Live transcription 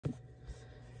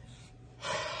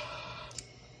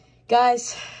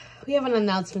Guys, we have an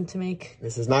announcement to make.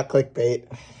 This is not clickbait.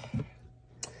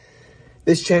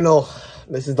 This channel,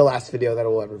 this is the last video that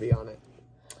will ever be on it.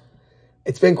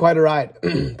 It's been quite a ride.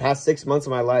 Past 6 months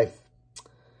of my life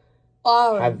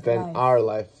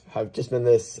have just been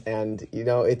this, and you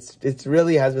know, it's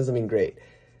really has been something great.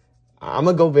 I'm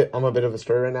a bit of a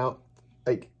story right now.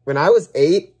 Like when I was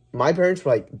 8, my parents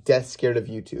were like death scared of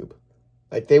YouTube.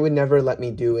 Like they would never let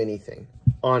me do anything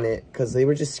on it because they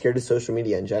were just scared of social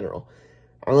media in general.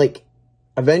 I'm like,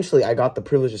 eventually I got the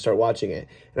privilege to start watching it,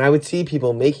 and I would see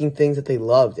people making things that they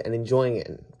loved and enjoying it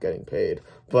and getting paid.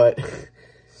 But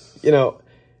you know,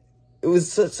 it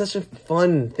was such a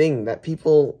fun thing that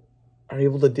people are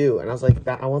able to do, and I was like,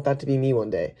 I want that to be me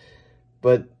one day.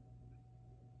 But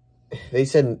they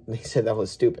said that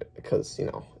was stupid because, you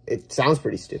know, it sounds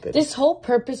pretty stupid. This whole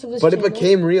purpose of this but channel, it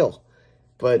became real.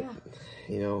 But yeah.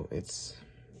 You know, it's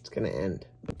gonna end.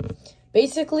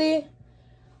 Basically,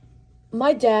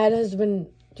 my dad has been,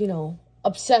 you know,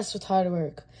 obsessed with hard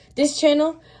work. This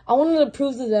channel, I wanted to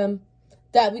prove to them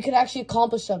that we could actually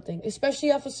accomplish something,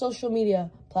 especially off a social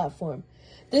media platform.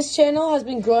 This channel has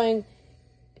been growing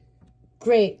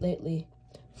great lately.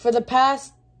 For the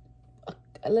past,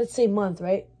 let's say month,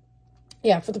 right?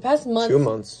 Yeah, for the past month. 2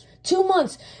 months. 2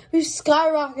 months. We've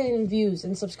skyrocketed in views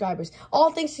and subscribers.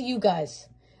 All thanks to you guys.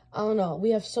 I don't know.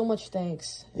 We have so much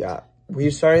thanks. Yeah.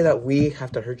 We're sorry that we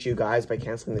have to hurt you guys by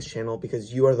canceling this channel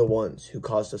because you are the ones who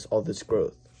caused us all this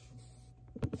growth.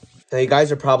 Now, you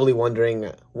guys are probably wondering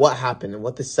what happened and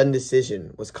what this sudden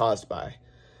decision was caused by.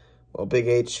 Well, Big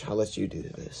H, I'll let you do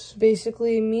this.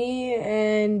 Basically, me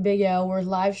and Big L were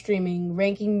live streaming,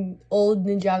 ranking old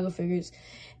Ninjago figures,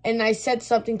 and I said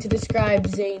something to describe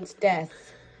Zane's death,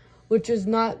 which was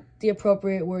not the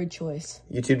appropriate word choice.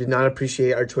 YouTube did not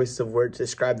appreciate our choices of words to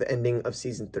describe the ending of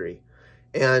Season 3.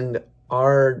 And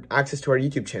our access to our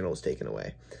YouTube channel was taken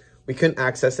away. We couldn't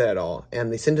access it at all,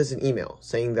 and they sent us an email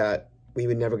saying that we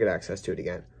would never get access to it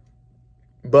again.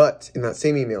 But in that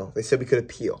same email, they said we could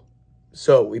appeal.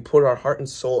 So we put our heart and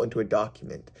soul into a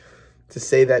document to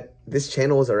say that this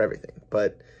channel is our everything.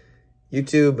 But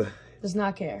YouTube does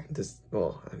not care.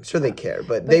 Well, I'm sure they care,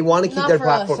 but they want to keep their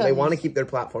platform. They want to keep their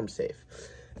platform safe.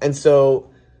 And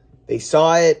so they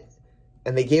saw it,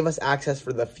 and they gave us access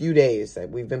for the few days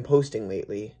that we've been posting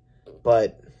lately.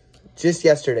 But just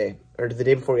yesterday, or the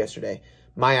day before yesterday,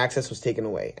 my access was taken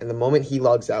away. And the moment he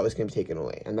logs out, it's going to be taken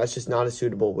away. And that's just not a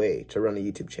suitable way to run a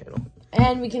YouTube channel.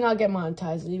 And we cannot get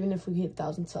monetized, even if we hit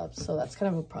 1,000 subs. So that's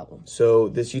kind of a problem. So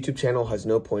this YouTube channel has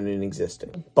no point in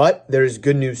existing. But there is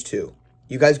good news, too.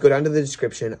 You guys go down to the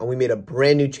description, and we made a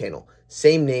brand new channel.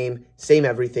 Same name, same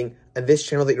everything. And this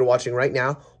channel that you're watching right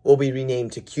now will be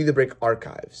renamed to Cue the Brick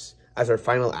Archives as our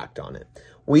final act on it.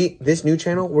 This new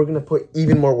channel, we're going to put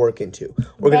even more work into.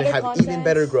 We're going to have even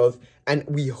better growth, and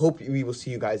we hope we will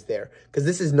see you guys there. Because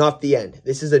this is not the end.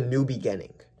 This is a new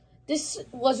beginning. This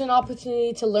was an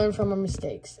opportunity to learn from our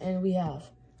mistakes, and we have.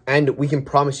 And we can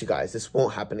promise you guys this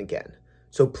won't happen again.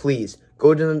 So please,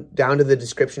 go down to the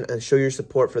description and show your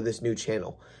support for this new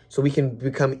channel so we can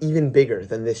become even bigger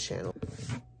than this channel.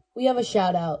 We have a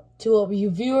shout out to a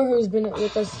viewer who's been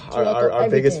with us. Our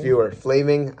biggest viewer,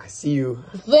 Flaming. I see you.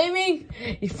 Flaming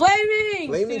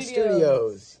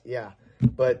Studios. Yeah,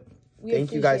 but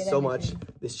thank you guys so much.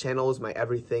 This channel is my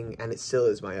everything, and it still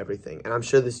is my everything. And I'm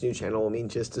sure this new channel will mean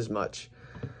just as much.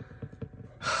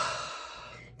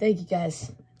 Thank you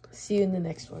guys. See you in the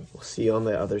next one. We'll see you on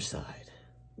the other side.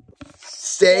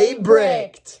 Stay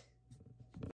bricked.